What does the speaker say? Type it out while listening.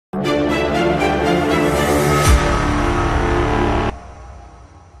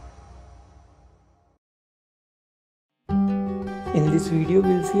In this video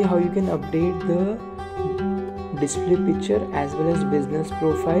we'll see how you can update the display picture as well as business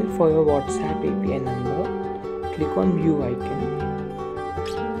profile for your WhatsApp API number. Click on view icon,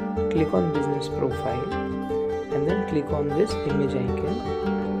 click on business profile and then click on this image icon.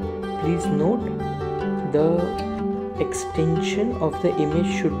 Please note the extension of the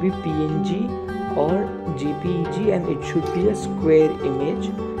image should be PNG or JPEG and it should be a square image,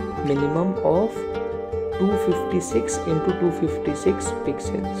 minimum of 256 into 256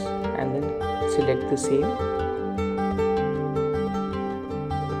 pixels, and then select the same.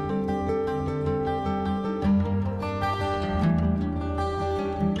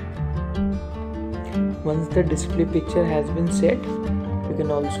 Once the display picture has been set, you can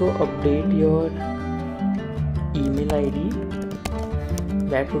also update your email ID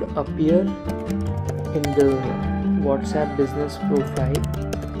that would appear in the WhatsApp business profile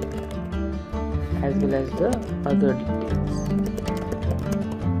as well as the other details.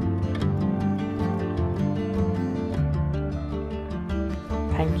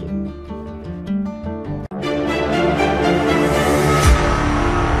 Thank you.